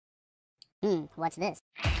What's this?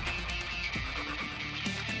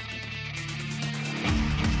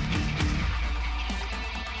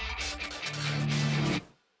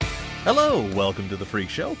 Hello, welcome to the Freak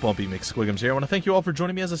Show. Bumpy McSquigums here. I want to thank you all for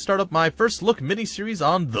joining me as I start up my first look mini-series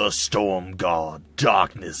on The Storm God.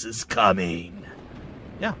 Darkness is coming.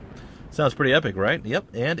 Yeah, sounds pretty epic, right? Yep,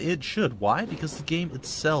 and it should. Why? Because the game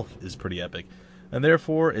itself is pretty epic, and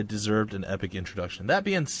therefore it deserved an epic introduction. That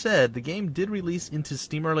being said, the game did release into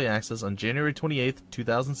Steam Early Access on January 28th,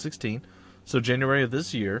 2016, so January of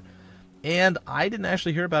this year, and I didn't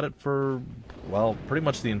actually hear about it for, well, pretty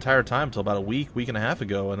much the entire time until about a week and a half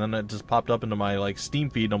ago, and then it just popped up into my,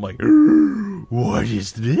 Steam feed, and I'm like, what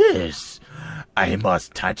is this? I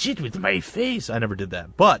must touch it with my face. I never did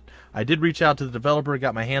that, but I did reach out to the developer,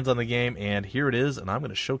 got my hands on the game, and here it is, and I'm going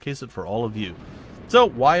to showcase it for all of you. So,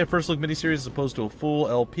 why a first look miniseries as opposed to a full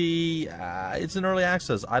LP? It's in early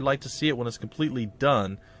access. I'd like to see it when it's completely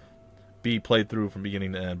done, be played through from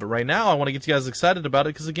beginning to end. But right now, I want to get you guys excited about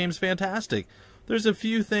it because the game's fantastic. There's a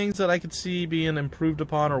few things that I could see being improved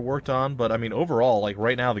upon or worked on, but I mean, overall, like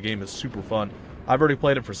right now, the game is super fun. I've already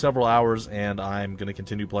played it for several hours, and I'm going to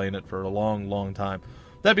continue playing it for a long, long time.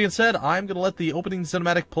 That being said, I'm going to let the opening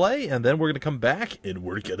cinematic play, and then we're going to come back, and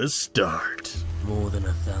we're going to start. More than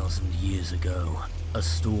 1,000 years ago, a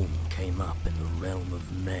storm came up in the realm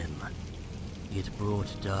of men. It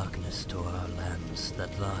brought darkness to our lands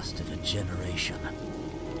that lasted a generation.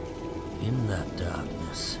 In that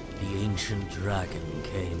darkness, the ancient dragon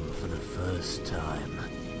came for the first time.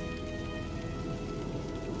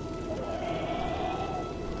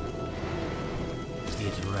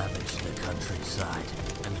 It ravaged the countryside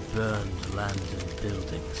and burned land and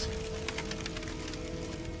buildings.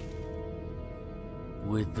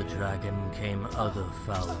 With the dragon came other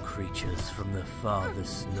foul creatures from the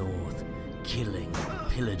farthest north, killing and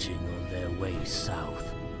pillaging on their way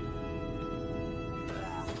south.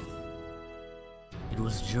 It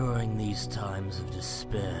was during these times of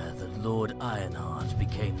despair that Lord Ironheart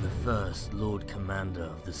became the first Lord Commander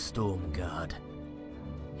of the Storm Guard.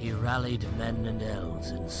 He rallied men and elves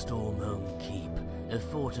in Stormhome Keep, a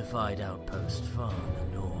fortified outpost far in the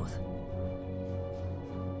north.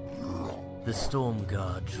 The Storm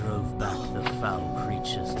Guard drove back the foul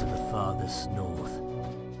creatures to the farthest north.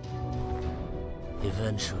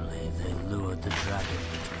 Eventually, they lured the dragon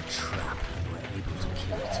into a trap and were able to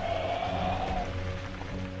kill it.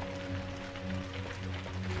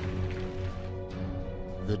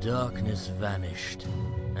 The darkness vanished,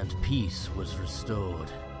 and peace was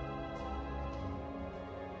restored.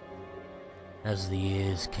 As the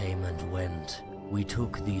years came and went, we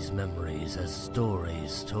took these memories as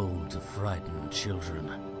stories told to frighten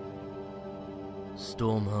children.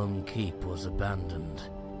 Stormhome Keep was abandoned.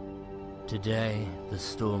 Today, the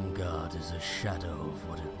Storm Guard is a shadow of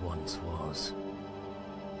what it once was.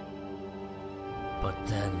 But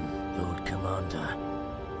then, Lord Commander,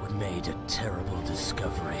 we made a terrible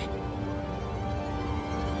discovery.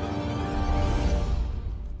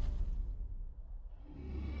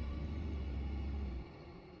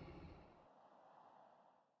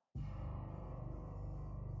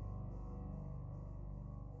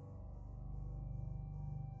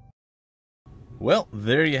 Well,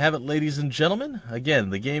 there you have it, ladies and gentlemen. Again,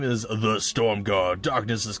 the game is The Storm God.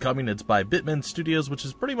 Darkness is coming. It's by Bitmen Studios, which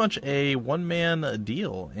is pretty much a one-man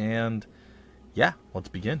deal. And yeah, let's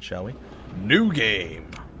begin, shall we? New game.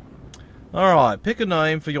 Alright, pick a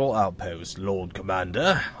name for your outpost, Lord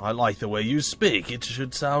Commander. I like the way you speak. It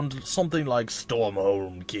should sound something like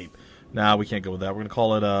Stormhome Keep. Nah, we can't go with that. We're going to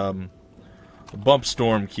call it, Bump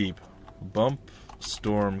Storm Keep. Bump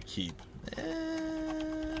Storm Keep.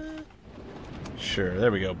 Sure,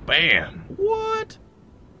 there we go. Bam! What?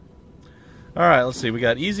 Alright, let's see. We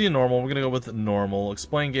got easy and normal. We're going to go with normal.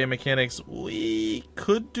 Explain game mechanics. We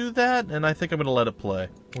could do that, and I think I'm going to let it play.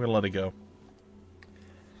 We're going to let it go.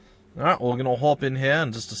 Alright, we're going to hop in here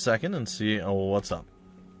in just a second and see what's up.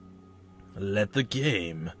 Let the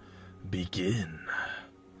game begin.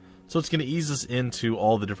 So it's going to ease us into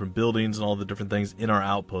all the different buildings and all the different things in our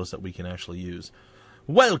outpost that we can actually use.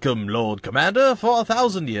 Welcome, Lord Commander. For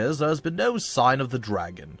 1,000 years there has been no sign of the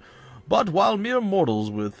dragon. But while mere mortals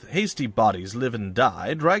with hasty bodies live and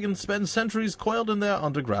die, dragons spend centuries coiled in their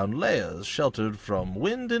underground layers, sheltered from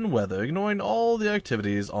wind and weather, ignoring all the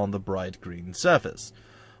activities on the bright green surface.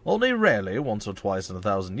 Only rarely, once or twice in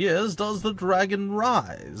 1,000 years, does the dragon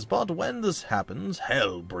rise, but when this happens,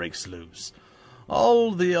 hell breaks loose.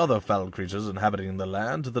 All the other foul creatures inhabiting the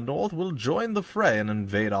land to the north will join the fray and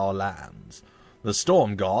invade our lands. The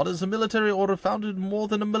Storm God is a military order founded more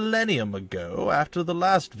than a millennium ago after the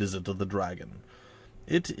last visit of the dragon.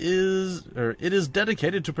 It is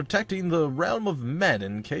dedicated to protecting the realm of men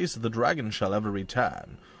in case the dragon shall ever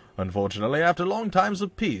return. Unfortunately, after long times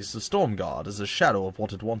of peace, the Storm God is a shadow of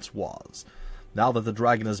what it once was. Now that the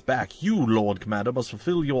dragon is back, you, Lord Commander, must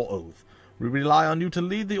fulfill your oath. We rely on you to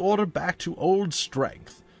lead the Order back to old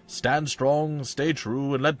strength. Stand strong, stay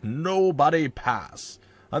true, and let nobody pass.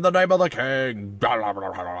 In the name of the king. I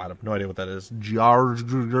have no idea what that is.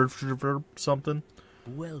 Something.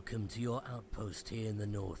 Welcome to your outpost here in the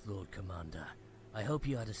north, Lord Commander. I hope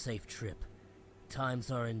you had a safe trip. Times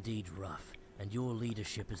are indeed rough, and your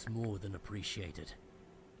leadership is more than appreciated.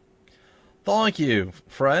 Thank you,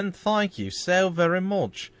 friend. Thank you so very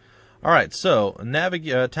much. Alright, so,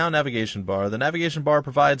 town navigation bar. The navigation bar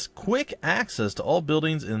provides quick access to all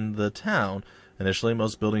buildings in the town. Initially,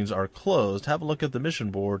 most buildings are closed. Have a look at the mission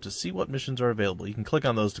board to see what missions are available. You can click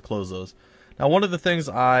on those to close those. Now, one of the things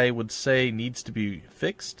I would say needs to be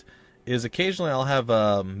fixed is occasionally I'll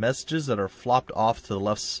have messages that are flopped off to the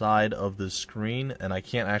left side of the screen, and I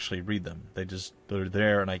can't actually read them. They're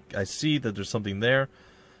there, and I see that there's something there,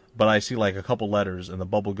 but I see like a couple letters, and the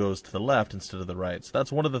bubble goes to the left instead of the right. So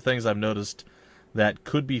that's one of the things I've noticed that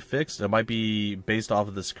could be fixed. It might be based off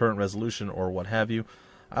of this current resolution or what have you.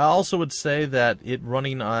 I also would say that it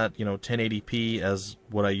running at 1080p as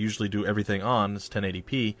what I usually do everything on is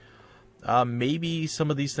 1080p. Maybe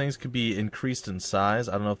some of these things could be increased in size.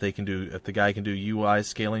 I don't know if the guy can do UI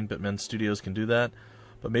scaling. Bitmen Studios can do that,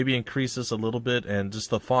 but maybe increase this a little bit. And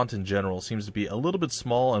just the font in general seems to be a little bit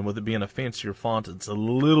small, and with it being a fancier font, it's a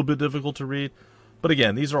little bit difficult to read. But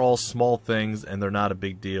again, these are all small things, and they're not a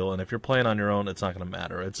big deal. And if you're playing on your own, it's not going to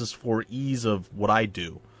matter. It's just for ease of what I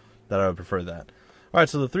do that I would prefer that. Alright,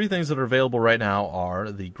 so the three things that are available right now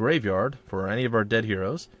are the graveyard for any of our dead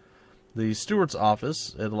heroes, the steward's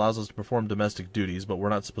office. It allows us to perform domestic duties, but we're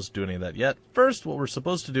not supposed to do any of that yet. First, what we're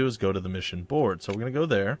supposed to do is go to the mission board. So we're going to go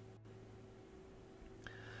there.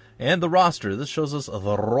 And the roster. This shows us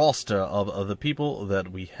the roster of the people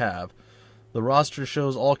that we have. The roster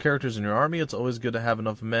shows all characters in your army. It's always good to have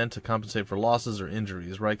enough men to compensate for losses or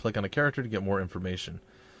injuries. Right-click on a character to get more information.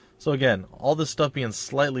 So again, all this stuff being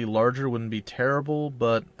slightly larger wouldn't be terrible,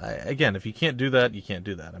 but again, if you can't do that, you can't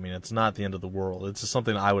do that. I mean, it's not the end of the world. It's just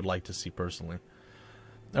something I would like to see personally.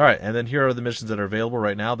 Alright, and then here are the missions that are available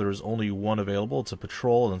right now. There is only one available. It's a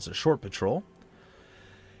patrol, and it's a short patrol.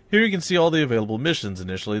 Here you can see all the available missions.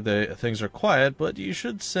 Initially, things are quiet, but you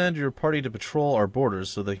should send your party to patrol our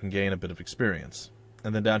borders so they can gain a bit of experience.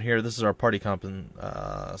 And then down here, this is our party composition.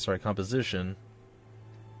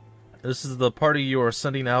 This is the party you are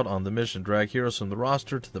sending out on the mission. Drag heroes from the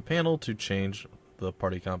roster to the panel to change the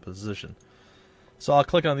party composition. So I'll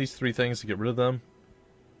click on these three things to get rid of them.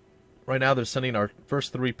 Right now they're sending our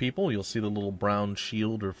first three people. You'll see the little brown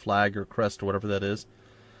shield or flag or crest or whatever that is.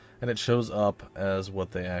 And it shows up as what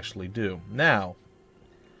they actually do. Now,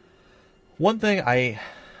 one thing I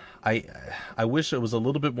wish it was a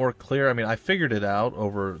little bit more clear. I mean, I figured it out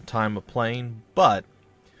over time of playing, but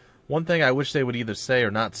one thing I wish they would either say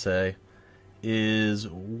or not say is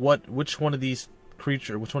which one of these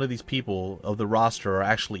people of the roster are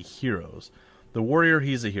actually heroes. The warrior,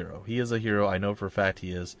 he's a hero. He is a hero. I know for a fact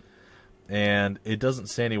he is. And it doesn't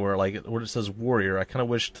say anywhere, like where it says warrior. I kind of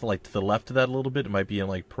wish to the left of that a little bit. It might be in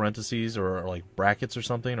like parentheses or like brackets or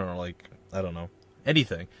something, or like, I don't know,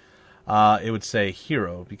 anything. It would say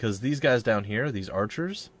hero, because these guys down here, these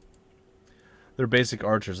archers, they're basic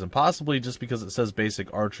archers, and possibly just because it says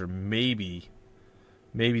basic archer, maybe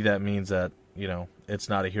that means that, it's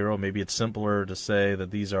not a hero. Maybe it's simpler to say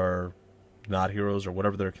that these are not heroes or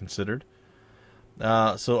whatever they're considered.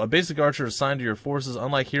 So a basic archer is assigned to your forces.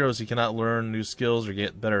 Unlike heroes, he cannot learn new skills or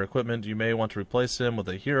get better equipment. You may want to replace him with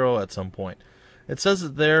a hero at some point. It says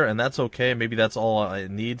it there, and that's okay. Maybe that's all it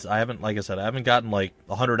needs. Like I said, I haven't gotten like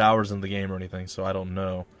 100 hours in the game or anything, so I don't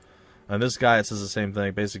know. And this guy, it says the same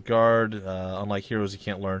thing. Basic guard, unlike heroes, you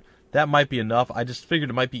can't learn. That might be enough. I just figured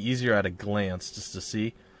it might be easier at a glance just to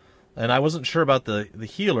see. And I wasn't sure about the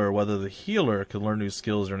healer, whether the healer could learn new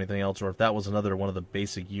skills or anything else, or if that was another one of the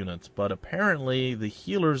basic units. But apparently the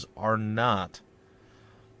healers are not.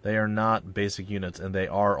 They are not basic units, and they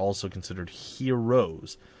are also considered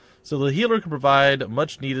heroes. So the healer can provide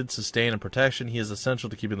much needed sustain and protection. He is essential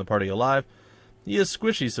to keeping the party alive. He is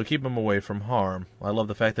squishy, so keep him away from harm. I love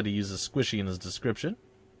the fact that he uses squishy in his description.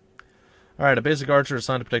 Alright, a basic archer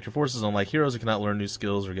assigned to protect your forces. Unlike heroes, who cannot learn new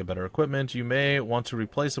skills or get better equipment. You may want to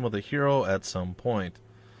replace him with a hero at some point.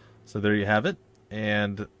 So there you have it.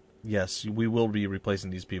 And yes, we will be replacing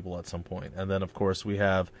these people at some point. And then, of course, we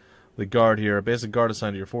have the guard here. A basic guard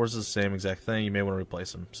assigned to your forces, same exact thing. You may want to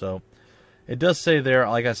replace him. So It does say there,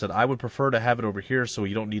 like I said, I would prefer to have it over here so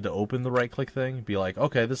you don't need to open the right-click thing. Be like,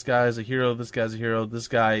 okay, this guy's a hero, this guy's a hero, this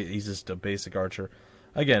guy, he's just a basic archer.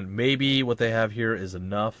 Again, maybe what they have here is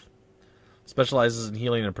enough. Specializes in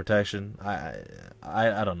healing and protection.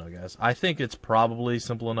 I don't know, guys. I think it's probably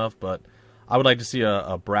simple enough, but I would like to see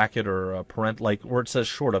a bracket or a parent, like where it says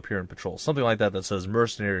short up here in patrol. Something like that that says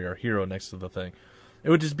mercenary or hero next to the thing. It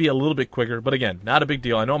would just be a little bit quicker, but again, not a big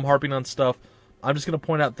deal. I know I'm harping on stuff. I'm just going to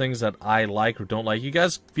point out things that I like or don't like. You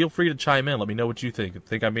guys feel free to chime in. Let me know what you think.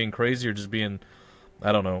 Think I'm being crazy or just being,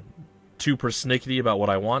 I don't know, too persnickety about what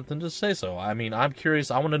I want? Then just say so. I mean, I'm curious.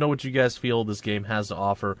 I want to know what you guys feel this game has to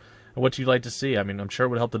offer and what you'd like to see. I mean, I'm sure it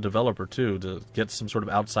would help the developer, too, to get some sort of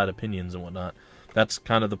outside opinions and whatnot. That's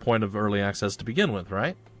kind of the point of early access to begin with,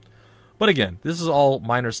 right? But again, this is all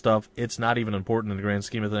minor stuff. It's not even important in the grand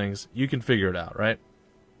scheme of things. You can figure it out, right?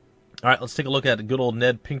 All right, let's take a look at good old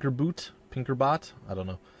Ned Pinkerbot? I don't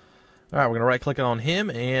know. All right, we're going to right-click on him,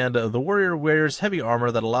 and the warrior wears heavy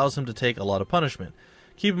armor that allows him to take a lot of punishment.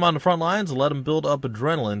 Keep him on the front lines and let him build up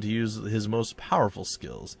adrenaline to use his most powerful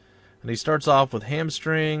skills. And he starts off with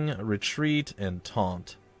hamstring, retreat, and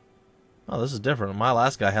taunt. Oh, this is different. My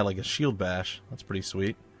last guy had like a shield bash. That's pretty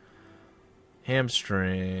sweet.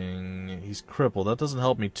 Hamstring. He's crippled. That doesn't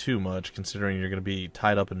help me too much, considering you're going to be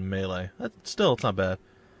tied up in melee. Still, it's not bad.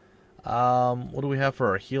 What do we have for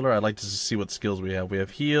our healer? I'd like to see what skills we have. We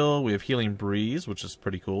have heal, we have healing breeze, which is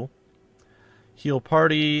pretty cool. Heal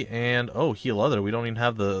party, and heal other. We don't even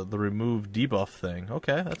have the remove debuff thing.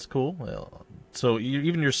 Okay, that's cool. Well, so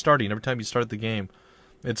even you're starting, every time you start the game,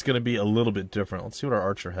 it's going to be a little bit different. Let's see what our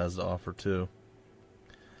archer has to offer too.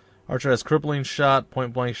 Archer has crippling shot,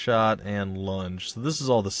 point blank shot, and lunge. So this is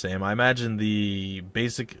all the same. I imagine the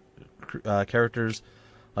basic characters,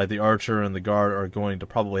 like the archer and the guard, are going to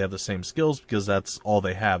probably have the same skills because that's all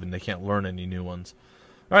they have and they can't learn any new ones.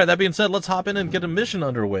 Alright, that being said, let's hop in and get a mission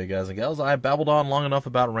underway, guys and gals. I babbled on long enough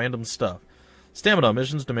about random stuff. Stamina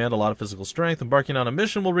missions demand a lot of physical strength. Embarking on a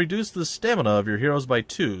mission will reduce the stamina of your heroes by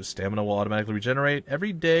 2. Stamina will automatically regenerate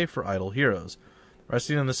every day for idle heroes.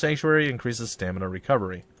 Resting in the sanctuary increases stamina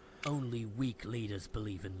recovery. Only weak leaders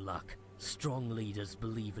believe in luck. Strong leaders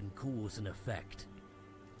believe in cause and effect.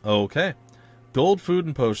 Okay. Gold, food,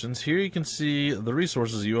 and potions. Here you can see the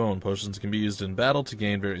resources you own. Potions can be used in battle to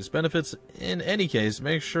gain various benefits. In any case,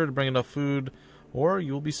 make sure to bring enough food or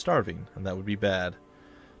you will be starving, and that would be bad.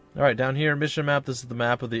 Alright, down here, mission map. This is the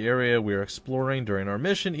map of the area we are exploring during our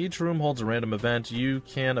mission. Each room holds a random event. You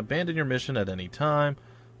can abandon your mission at any time.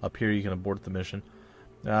 Up here you can abort the mission.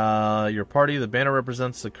 Your party, the banner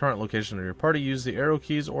represents the current location of your party. Use the arrow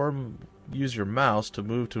keys or use your mouse to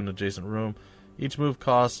move to an adjacent room. Each move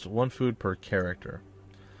costs 1 food per character.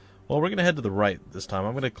 Well, we're going to head to the right this time.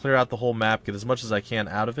 I'm going to clear out the whole map, get as much as I can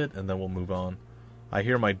out of it, and then we'll move on. I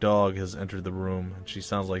hear my dog has entered the room, and she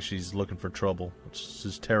sounds like she's looking for trouble, which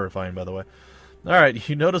is terrifying, by the way. Alright,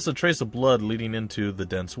 you notice a trace of blood leading into the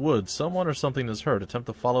dense woods. Someone or something is hurt. Attempt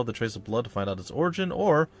to follow the trace of blood to find out its origin,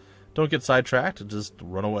 or don't get sidetracked, just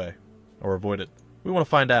run away. Or avoid it. We want to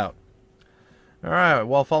find out. Alright,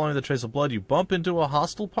 while following the trace of blood, you bump into a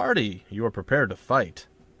hostile party. You are prepared to fight.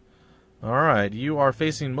 Alright, you are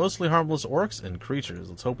facing mostly harmless orcs and creatures.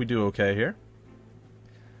 Let's hope we do okay here.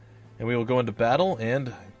 And we will go into battle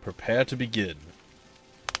and prepare to begin.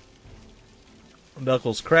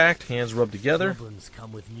 Knuckles cracked, hands rubbed together. Goblins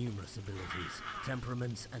come with numerous abilities,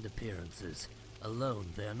 temperaments, and appearances. Alone,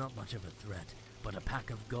 they are not much of a threat, but a pack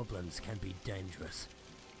of goblins can be dangerous.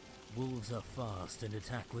 Wolves are fast and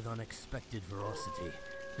attack with unexpected ferocity.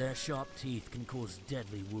 Their sharp teeth can cause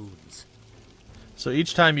deadly wounds. So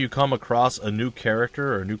each time you come across a new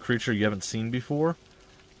character or a new creature you haven't seen before,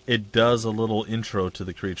 it does a little intro to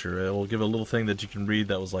the creature. It will give a little thing that you can read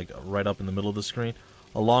that was like right up in the middle of the screen,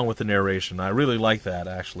 along with the narration. I really like that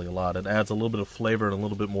actually a lot. It adds a little bit of flavor and a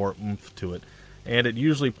little bit more oomph to it. And it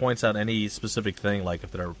usually points out any specific thing, like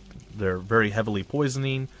if they're very heavily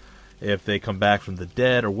poisoning, if they come back from the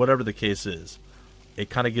dead, or whatever the case is. It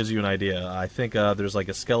kind of gives you an idea. I think there's like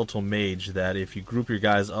a skeletal mage that if you group your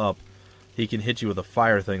guys up, he can hit you with a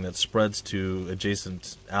fire thing that spreads to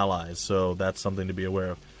adjacent allies, so that's something to be aware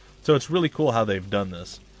of. So it's really cool how they've done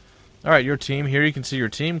this. Alright, your team. Here you can see your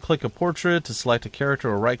team. Click a portrait to select a character,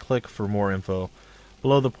 or right-click for more info.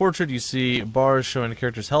 Below the portrait you see bars showing the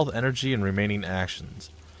character's health, energy, and remaining actions.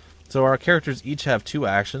 So our characters each have 2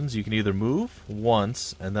 actions. You can either move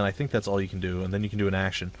once, and then I think that's all you can do, and then you can do an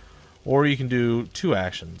action. Or you can do 2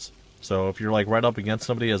 actions. So if you're like right up against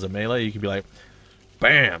somebody as a melee, you can be like,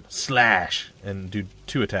 BAM! Slash! And do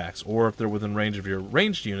 2 attacks. Or if they're within range of your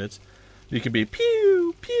ranged units, you can be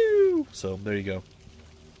pew! Pew! So there you go.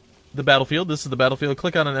 the battlefield. This is the battlefield.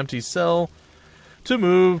 Click on an empty cell to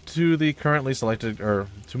move to the currently selected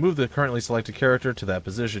character to that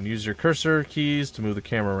position. Use your cursor keys to move the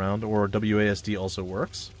camera around, or WASD also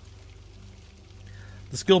works.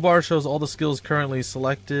 The skill bar shows all the skills currently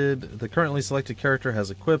selected. The currently selected character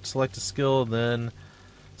has equipped. Select a skill, then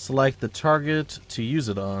select the target to use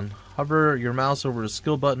it on. Hover your mouse over a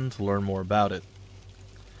skill button to learn more about it.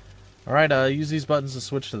 Alright, use these buttons to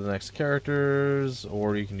switch to the next characters,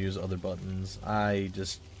 or you can use other buttons. I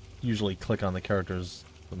just usually click on the characters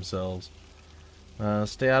themselves.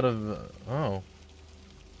 Stay out of... oh.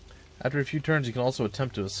 After a few turns, you can also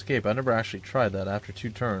attempt to escape. I never actually tried that after 2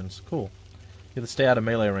 turns. Cool. You have to stay out of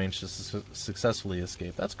melee range to successfully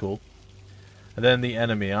escape. That's cool. And then the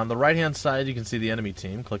enemy. On the right-hand side, you can see the enemy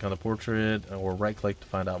team. Click on the portrait, or right-click to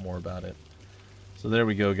find out more about it. So there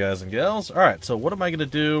we go, guys and gals. Alright, so what am I going to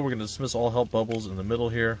do? We're going to dismiss all help bubbles in the middle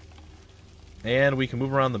here. And we can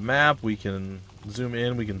move around the map. We can zoom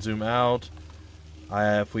in. We can zoom out.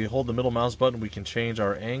 If we hold the middle mouse button, we can change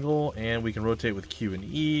our angle. And we can rotate with Q and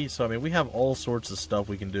E. So, I mean, we have all sorts of stuff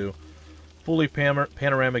we can do. Fully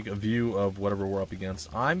panoramic view of whatever we're up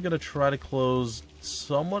against. I'm going to try to close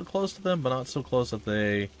somewhat close to them, but not so close that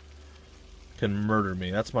they can murder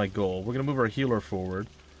me. That's my goal. We're going to move our healer forward.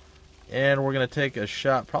 And we're going to take a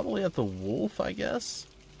shot probably at the wolf, I guess.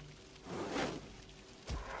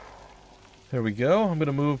 There we go. I'm going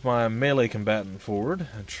to move my melee combatant forward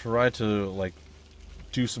and try to, like,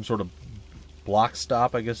 do some sort of block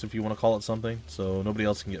stop, I guess, if you want to call it something, so nobody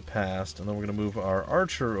else can get past. And then we're going to move our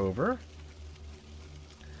archer over.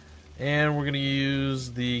 And we're going to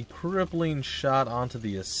use the crippling shot onto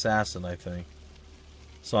the assassin, I think.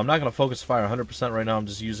 So I'm not going to focus fire 100% right now. I'm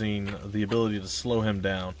just using the ability to slow him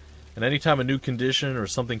down. And anytime a new condition or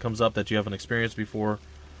something comes up that you haven't experienced before,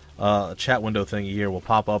 a chat window thing here will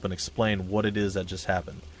pop up and explain what it is that just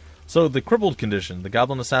happened. So the crippled condition. The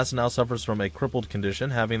goblin assassin now suffers from a crippled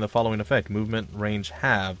condition, having the following effect. Movement range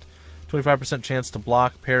halved. 25% chance to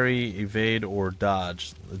block, parry, evade, or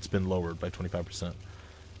dodge. It's been lowered by 25%.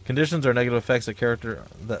 Conditions are negative effects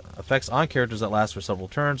effects on characters that last for several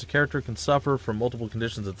turns. A character can suffer from multiple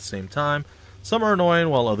conditions at the same time. Some are annoying,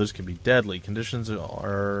 while others can be deadly. Conditions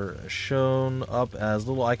are shown up as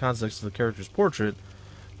little icons next to the character's portrait,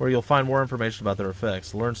 where you'll find more information about their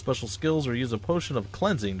effects. Learn special skills or use a potion of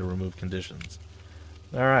cleansing to remove conditions.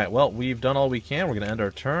 Alright, well, we've done all we can. We're going to end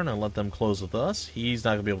our turn and let them close with us. He's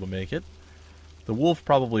not going to be able to make it. The wolf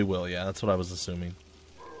probably will, yeah, that's what I was assuming.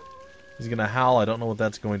 He's going to howl. I don't know what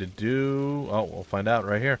that's going to do. Oh, we'll find out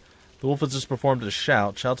right here. The wolf has just performed a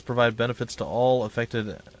shout. Shouts provide benefits to all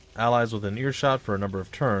affected allies within earshot for a number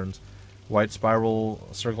of turns. White spiral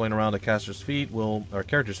circling around a character's feet will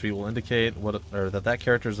indicate that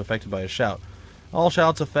character is affected by a shout. All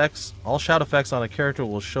shout effects on a character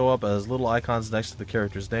will show up as little icons next to the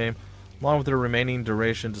character's name, along with their remaining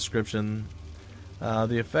duration description.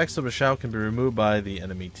 The effects of a shout can be removed by the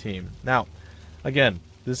enemy team. Now, again,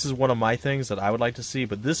 this is one of my things that I would like to see,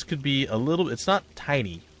 but this could be a little. It's not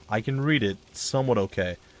tiny. I can read it somewhat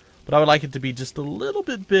okay. But I would like it to be just a little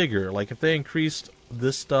bit bigger. Like if they increased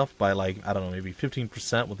this stuff by, like, I don't know, maybe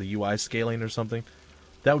 15% with the UI scaling or something,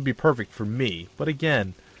 that would be perfect for me. But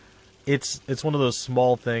again, it's one of those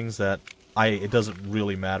small things that it doesn't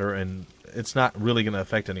really matter, and it's not really going to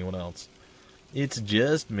affect anyone else. It's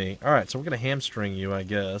just me. Alright, so we're going to hamstring you, I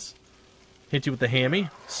guess. Hit you with the hammy.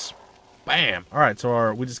 Bam! Alright,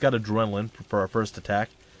 so we just got adrenaline for our first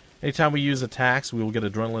attack. Anytime we use attacks, we will get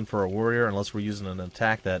adrenaline for our warrior, unless we're using an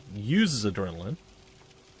attack that uses adrenaline.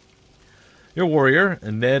 Your warrior,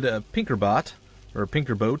 Ned Pinkerboat,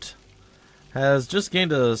 has just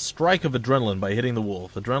gained a strike of adrenaline by hitting the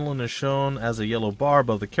wolf. Adrenaline is shown as a yellow bar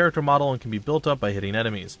above the character model and can be built up by hitting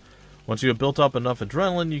enemies. Once you have built up enough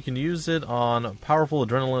adrenaline, you can use it on powerful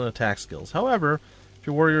adrenaline attack skills. However, if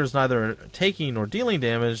your warrior is neither taking nor dealing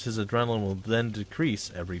damage, his adrenaline will then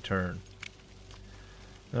decrease every turn.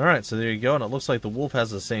 Alright, so there you go, and it looks like the wolf has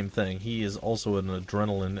the same thing. He is also an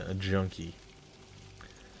adrenaline junkie.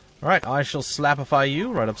 Alright, I shall slapify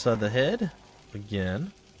you right upside the head.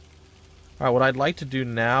 Again. Alright, what I'd like to do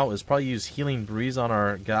now is probably use Healing Breeze on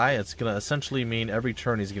our guy. It's going to essentially mean every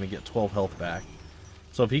turn he's going to get 12 health back.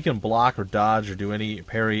 So if he can block or dodge or do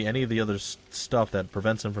parry any of the other stuff that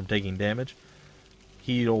prevents him from taking damage,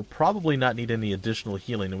 he'll probably not need any additional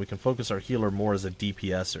healing, and we can focus our healer more as a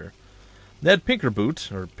DPSer. Ned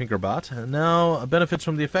Pinkerbot now benefits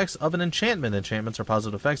from the effects of an enchantment. Enchantments are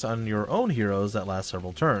positive effects on your own heroes that last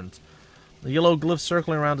several turns. The yellow glyph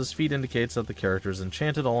circling around his feet indicates that the character is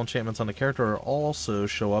enchanted. All enchantments on the character also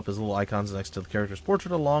show up as little icons next to the character's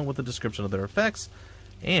portrait, along with the description of their effects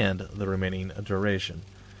and the remaining duration.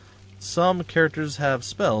 some characters have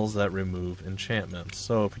spells that remove enchantments.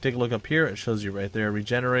 So if we take a look up here, it shows you right there,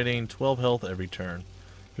 regenerating 12 health every turn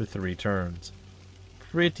for 3 turns.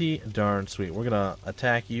 Pretty darn sweet. We're going to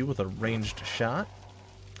attack you with a ranged shot.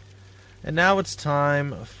 And now it's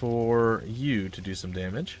time for you to do some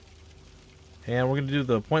damage. And we're going to do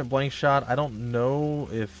the point blank shot. I don't know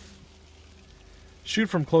if... Shoot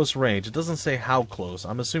from close range. It doesn't say how close.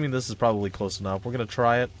 I'm assuming this is probably close enough. We're going to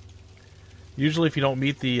try it. Usually if you don't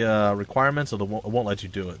meet the requirements, it won't let you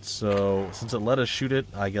do it. So since it let us shoot it,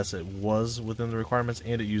 I guess it was within the requirements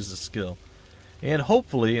and it used a skill. And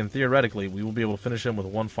hopefully and theoretically we will be able to finish him with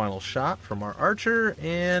one final shot from our archer,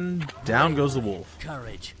 and down goes the wolf.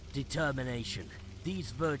 Courage, determination.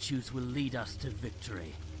 These virtues will lead us to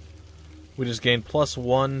victory. We just gained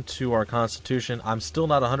 +1 to our constitution. I'm still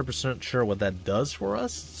not 100% sure what that does for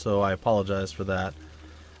us, so I apologize for that.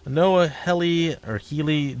 Noah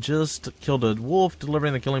Healy just killed a wolf.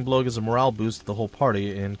 Delivering the killing blow gives a morale boost to the whole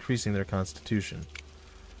party, increasing their constitution.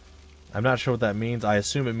 I'm not sure what that means. I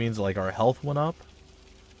assume it means like our health went up,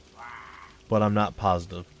 but I'm not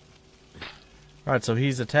positive. Alright, so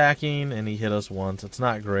he's attacking, and he hit us once. It's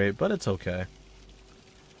not great, but it's okay.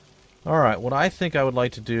 Alright, what I think I would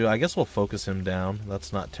like to do, I guess we'll focus him down.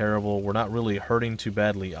 That's not terrible. We're not really hurting too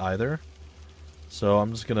badly either. So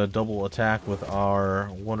I'm just going to double attack with our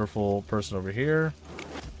wonderful person over here.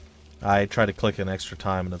 I tried to click an extra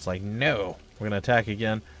time, and it's like, no. We're going to attack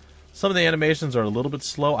again. Some of the animations are a little bit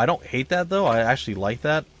slow. I don't hate that, though. I actually like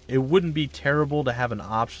that. It wouldn't be terrible to have an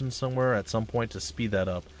option somewhere at some point to speed that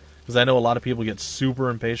up. Because I know a lot of people get super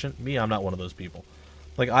impatient. Me, I'm not one of those people.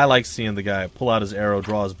 Like, I like seeing the guy pull out his arrow,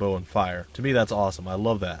 draw his bow, and fire. To me, that's awesome. I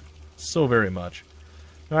love that so very much.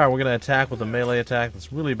 Alright, we're going to attack with a melee attack.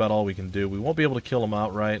 That's really about all we can do. We won't be able to kill him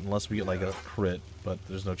outright unless we get, like, a crit. But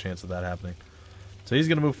there's no chance of that happening. So he's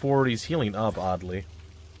going to move forward. He's healing up, oddly.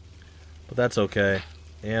 But that's okay.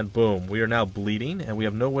 And boom, we are now bleeding, and we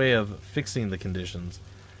have no way of fixing the conditions.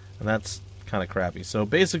 And that's kind of crappy. So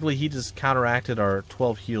basically, he just counteracted our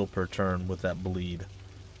 12 heal per turn with that bleed.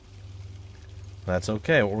 That's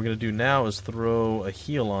okay. What we're going to do now is throw a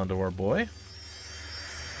heal onto our boy.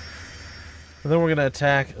 And then we're going to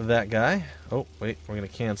attack that guy. Oh, wait, we're going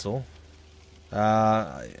to cancel.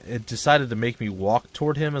 It decided to make me walk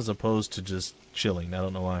toward him as opposed to just chilling. I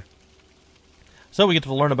don't know why. So we get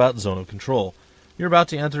to learn about Zone of Control. You're about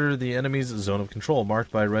to enter the enemy's zone of control,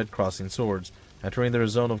 marked by red crossing swords. Entering their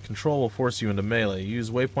zone of control will force you into melee.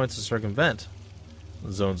 Use waypoints to circumvent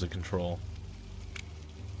zones of control.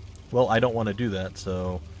 Well, I don't want to do that,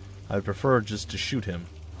 so I would prefer just to shoot him.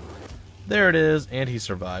 There it is, and he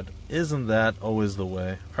survived. Isn't that always the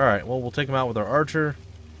way? Alright, well, we'll take him out with our archer.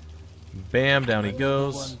 Bam, down he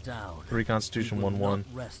goes. 3 constitution, 1-1.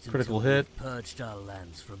 Critical hit. Purged our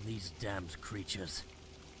lands from these damned creatures.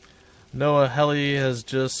 Noah Helly has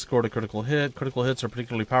just scored a critical hit. Critical hits are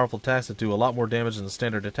particularly powerful attacks that do a lot more damage than the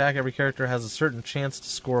standard attack. Every character has a certain chance to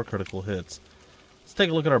score critical hits. Let's take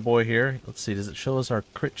a look at our boy here. Let's see, does it show us our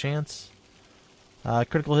crit chance?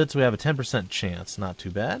 Critical hits, we have a 10% chance. Not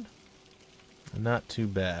too bad. Not too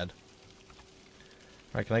bad.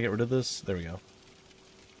 Alright, can I get rid of this? There we go.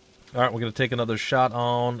 Alright, we're going to take another shot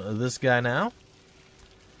on this guy now.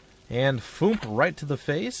 And foomp right to the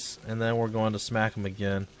face. And then we're going to smack him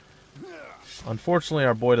again. Unfortunately,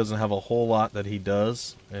 our boy doesn't have a whole lot that he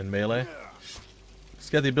does in melee. He's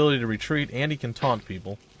got the ability to retreat, and he can taunt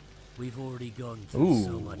people. We've already gone through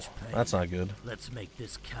so much pain. That's not good. Let's make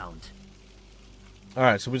this count.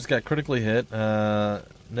 Alright, so we just got critically hit.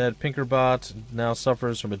 Ned Pinkerbot now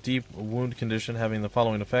suffers from a deep wound condition having the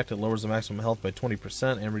following effect. It lowers the maximum health by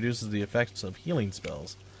 20% and reduces the effects of healing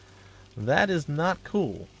spells. That is not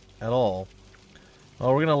cool at all.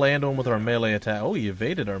 Oh, we're going to land on with our melee attack. Oh, he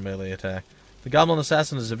evaded our melee attack. The Goblin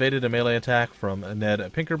Assassin has evaded a melee attack from Ned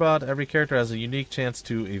Pinkerbot. Every character has a unique chance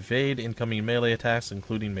to evade incoming melee attacks,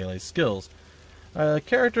 including melee skills. A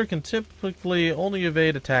character can typically only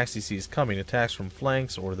evade attacks he sees coming. Attacks from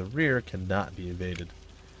flanks or the rear cannot be evaded.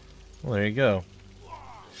 Well, there you go.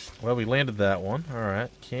 Well, we landed that one.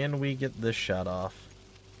 Alright, can we get this shot off?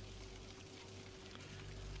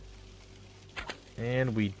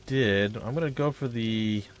 And we did. I'm going to go for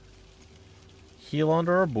the heal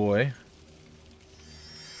onto our boy.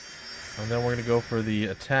 And then we're going to go for the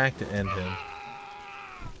attack to end him.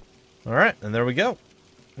 Alright, and there we go.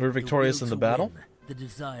 We're victorious in the battle. The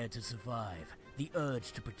desire to survive, the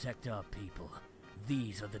urge to protect our people.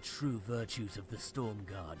 These are the true virtues of the Storm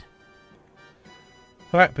God.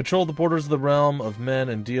 Alright, patrol the borders of the realm of men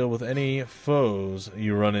and deal with any foes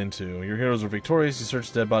you run into. Your heroes are victorious. You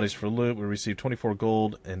search dead bodies for loot. We receive 24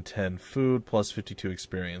 gold and 10 food, plus 52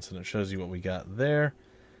 experience. And it shows you what we got there.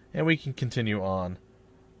 And we can continue on.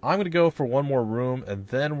 I'm going to go for one more room, and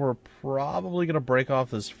then we're probably going to break off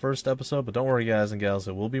this first episode. But don't worry, guys and gals,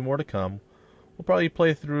 there will be more to come. We'll probably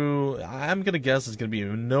play through, I'm going to guess it's going to be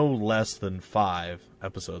no less than 5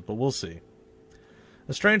 episodes, but we'll see.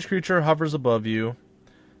 A strange creature hovers above you.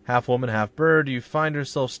 Half woman, half bird. You find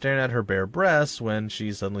yourself staring at her bare breasts when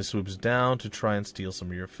she suddenly swoops down to try and steal some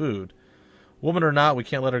of your food. Woman or not, we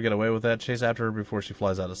can't let her get away with that. Chase after her before she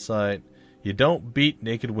flies out of sight. You don't beat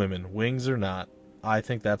naked women, wings or not. I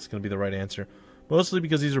think that's going to be the right answer. Mostly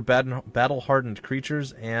because these are battle-hardened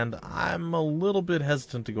creatures, and I'm a little bit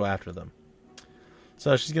hesitant to go after them.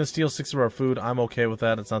 So she's going to steal 6 of our food. I'm okay with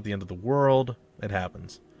that. It's not the end of the world. It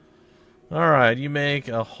happens. Alright, you make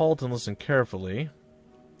a halt and listen carefully.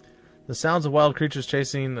 The sounds of wild creatures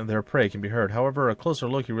chasing their prey can be heard. However, a closer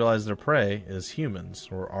look, you realize their prey is humans,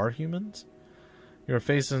 or are humans. You're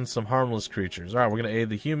facing some harmless creatures. Alright, we're going to aid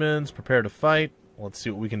the humans, prepare to fight. Let's see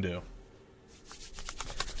what we can do.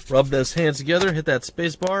 Rub those hands together, hit that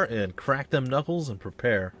space bar, and crack them knuckles and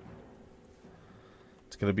prepare.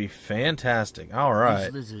 It's going to be fantastic. Alright.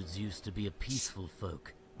 These lizards used to be a peaceful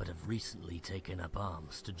folk, but have recently taken up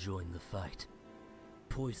arms to join the fight.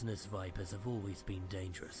 Poisonous vipers have always been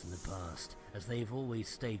dangerous in the past, as they have always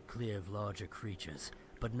stayed clear of larger creatures,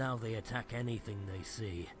 but now they attack anything they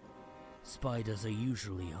see. Spiders are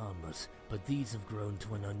usually harmless, but these have grown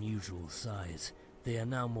to an unusual size. They are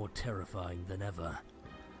now more terrifying than ever.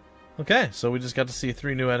 Okay, so we just got to see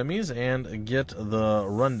 3 new enemies and get the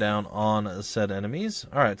rundown on said enemies.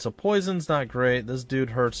 Alright, so poison's not great. This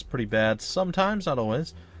dude hurts pretty bad sometimes, not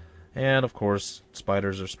always. And, of course,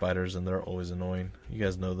 spiders are spiders, and they're always annoying. You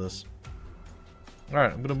guys know this.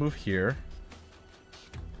 Alright, I'm going to move here.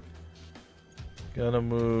 Gonna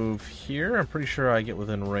move here. I'm pretty sure I get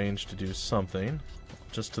within range to do something.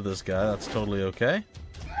 Just to this guy. That's totally okay.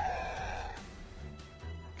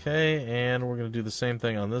 Okay, and we're going to do the same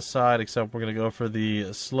thing on this side, except we're going to go for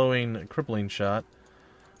the slowing, crippling shot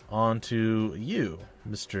onto you,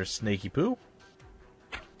 Mr. Snaky Poo.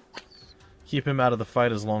 Keep him out of the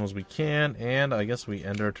fight as long as we can, and I guess we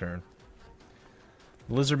end our turn.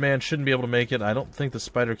 The lizard man shouldn't be able to make it. I don't think the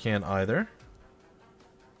spider can either.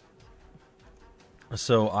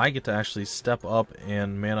 So I get to actually step up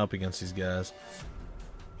and man up against these guys.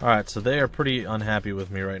 Alright, so they are pretty unhappy with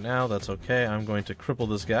me right now. That's okay. I'm going to cripple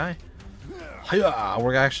this guy. Hi-ya!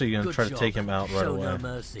 We're actually going to try to take him out right away. Show no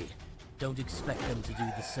mercy. Don't expect them to do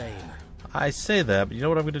the same. I say that, but you know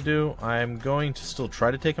what I'm going to do? I'm going to still try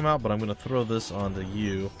to take him out, but I'm going to throw this onto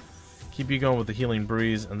you. Keep you going with the healing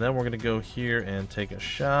breeze, and then we're going to go here and take a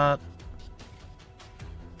shot.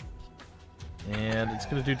 And it's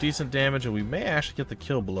going to do decent damage, and we may actually get the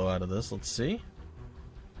kill blow out of this. Let's see.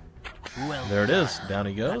 Well, there it is. Down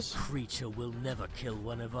he goes. That creature will never kill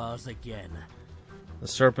one of ours again. The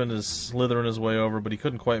serpent is slithering his way over, but he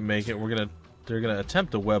couldn't quite make it. They're gonna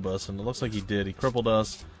attempt to web us, and it looks like he did. He crippled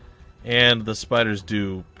us, and the spiders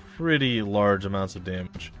do pretty large amounts of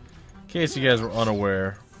damage. In case you guys were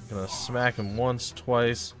unaware, I'm gonna smack him once,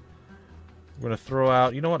 twice. We're gonna throw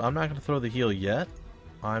out. You know what? I'm not gonna throw the heal yet.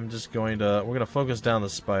 I'm just going to. We're gonna focus down the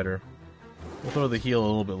spider. We'll throw the heal a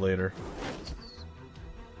little bit later.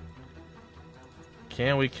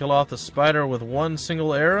 Can we kill off the spider with one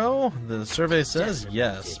single arrow? The survey says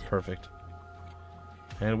yes. Perfect.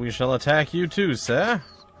 And we shall attack you too, sir.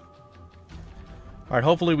 Alright,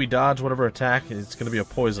 hopefully we dodge whatever attack. It's going to be a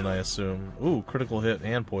poison, I assume. Ooh, critical hit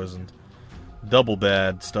and poisoned. Double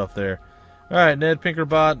bad stuff there. Alright, Ned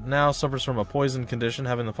Pinkerbot now suffers from a poison condition,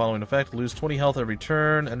 having the following effect. Lose 20 health every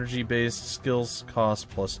turn. Energy-based skills cost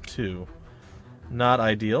 +2. Not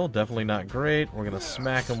ideal. Definitely not great. We're going to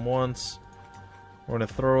smack him once. We're going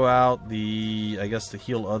to throw out the, I guess, the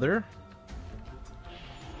heal other.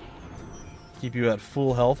 Keep you at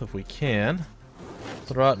full health if we can.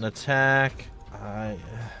 Throw out an attack. I'm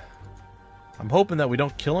hoping that we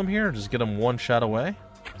don't kill him here. Just get him one shot away.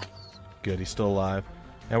 Good, he's still alive.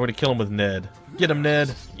 And we're going to kill him with Ned. Get him,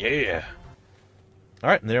 Ned. Yeah.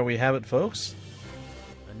 Alright, and there we have it, folks.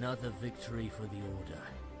 Another victory for the Order.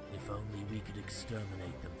 If only we could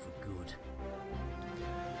exterminate them for good.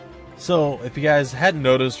 So, if you guys hadn't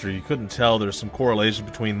noticed or you couldn't tell, there's some correlation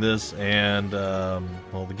between this and,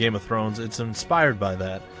 well, the Game of Thrones. It's inspired by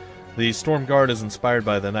that. The Stormguard is inspired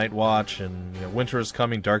by the Night Watch, and you know, winter is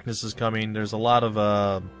coming, darkness is coming. There's a lot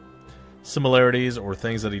of similarities or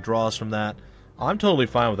things that he draws from that. I'm totally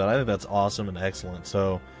fine with that. I think that's awesome and excellent.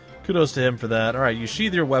 So, kudos to him for that. Alright, you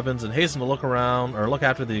sheathe your weapons and hasten to look around, or look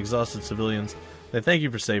after the exhausted civilians. They thank you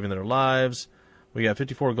for saving their lives. We got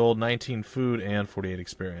 54 gold, 19 food, and 48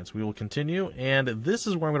 experience. We will continue, and this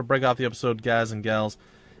is where I'm going to break off the episode, guys and gals.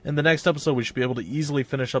 In the next episode, we should be able to easily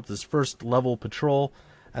finish up this first level patrol,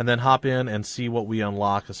 and then hop in and see what we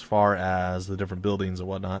unlock as far as the different buildings and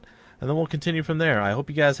whatnot. And then we'll continue from there. I hope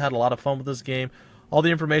you guys had a lot of fun with this game. All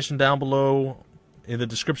the information down below in the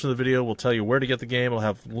description of the video will tell you where to get the game. It'll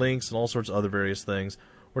have links and all sorts of other various things.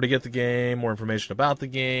 Where to get the game, more information about the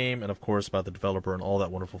game, and of course about the developer and all that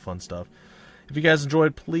wonderful fun stuff. If you guys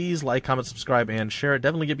enjoyed, please like, comment, subscribe, and share it.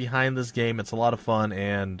 Definitely get behind this game. It's a lot of fun,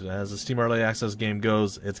 and as a Steam Early Access game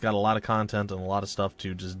goes, it's got a lot of content and a lot of stuff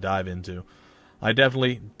to just dive into. I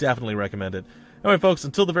definitely recommend it. Anyway, folks,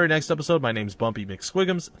 until the very next episode, my name's Bumpy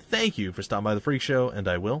McSquigums. Thank you for stopping by the Freak Show, and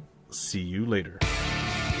I will see you later.